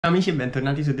Ciao amici e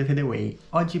bentornati su The Fede Way.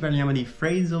 Oggi parliamo di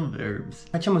phrasal verbs.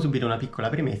 Facciamo subito una piccola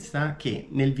premessa che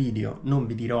nel video non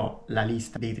vi dirò la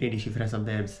lista dei 13 phrasal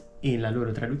verbs e la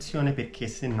loro traduzione perché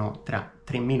se no tra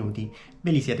 3 minuti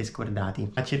ve li siete scordati,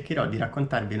 ma cercherò di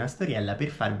raccontarvi una storiella per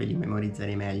farveli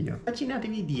memorizzare meglio.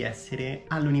 Immaginatevi di essere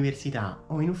all'università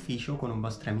o in ufficio con un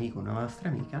vostro amico o una vostra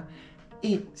amica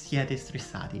e siete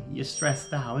stressati, you're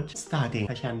stressed out, state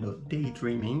facendo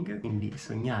daydreaming, quindi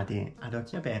sognate ad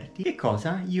occhi aperti. Che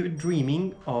cosa? You're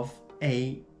dreaming of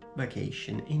a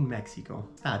vacation in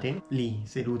Mexico. State lì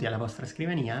seduti alla vostra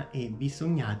scrivania e vi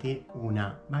sognate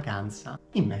una vacanza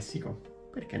in Messico.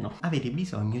 Perché no? Avete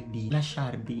bisogno di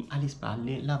lasciarvi alle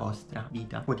spalle la vostra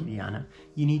vita quotidiana.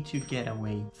 You need to get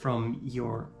away from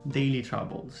your daily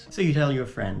troubles. So you tell your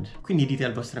friend. Quindi dite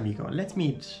al vostro amico, let's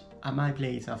meet at my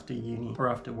place after uni or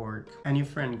after work. And your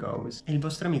friend goes. E il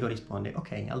vostro amico risponde,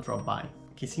 ok, I'll drop by.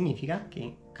 Che significa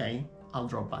che, ok, I'll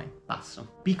drop by,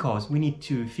 passo. Because we need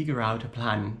to figure out a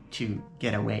plan to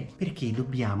get away. Perché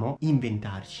dobbiamo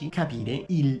inventarci, capire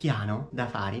il piano da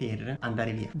fare per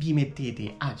andare via. Vi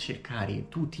mettete a cercare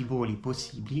tutti i voli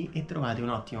possibili e trovate un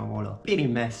ottimo volo per il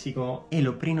Messico e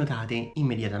lo prenotate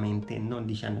immediatamente, non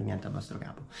dicendo niente al vostro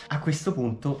capo. A questo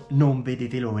punto non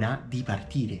vedete l'ora di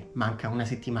partire. Manca una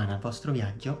settimana al vostro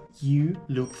viaggio. You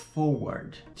look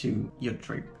forward to your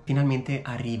trip. Finalmente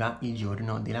arriva il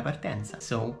giorno della partenza.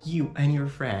 So you and your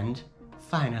friend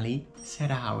finally set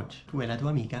out. Tu e la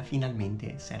tua amica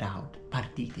finalmente set out.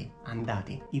 Partite,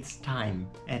 andate. It's time.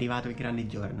 È arrivato il grande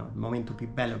giorno, il momento più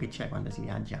bello che c'è quando si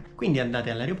viaggia. Quindi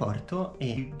andate all'aeroporto e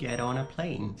you get on a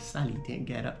plane. Salite,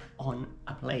 get on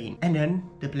a plane. And then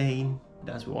the plane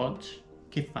does what?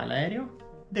 Che fa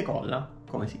l'aereo? Decolla,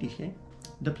 come si dice?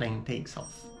 The plane takes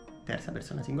off. Terza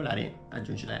persona singolare,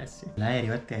 aggiunge la S.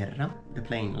 L'aereo è a terra, the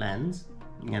plane lands,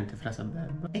 niente phrasal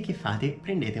verb. E che fate?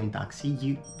 Prendete un taxi,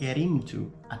 you get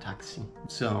into a taxi.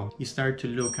 So, you start to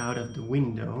look out of the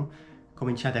window,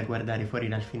 cominciate a guardare fuori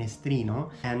dal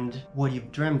finestrino, and what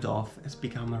you've dreamt of has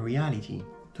become a reality.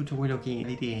 Tutto quello che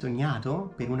avete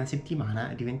sognato per una settimana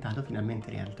è diventato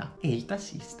finalmente realtà. E il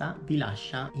tassista vi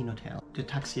lascia in hotel. The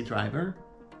taxi driver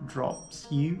drops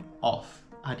you off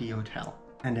at the hotel.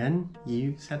 And then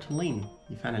you settle in.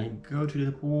 You finally go to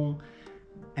the pool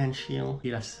and chill.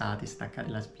 Rilassate,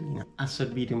 staccate la spina.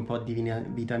 Assorbite un po' di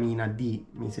vitamina D,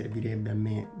 mi servirebbe a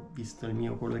me, visto il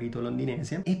mio colorito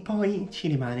londinese. E poi ci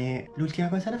rimane l'ultima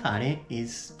cosa da fare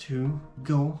is to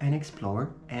go and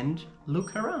explore and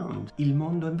look around. Il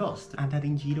mondo è vostro. Andate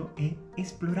in giro e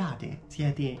esplorate.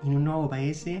 Siete in un nuovo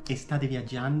paese e state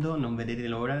viaggiando, non vedete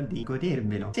l'ora di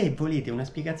godervelo. Se volete una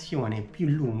spiegazione più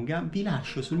lunga, vi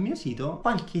lascio sul mio sito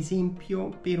qualche esempio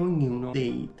per ognuno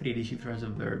dei 13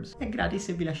 phrasal verbs. È gratis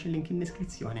e vi lascio il link in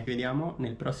descrizione. Ci vediamo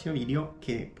nel prossimo video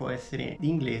che può essere di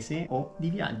inglese o di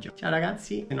viaggio. Ciao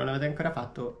ragazzi, se non l'avete ancora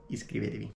fatto iscrivetevi.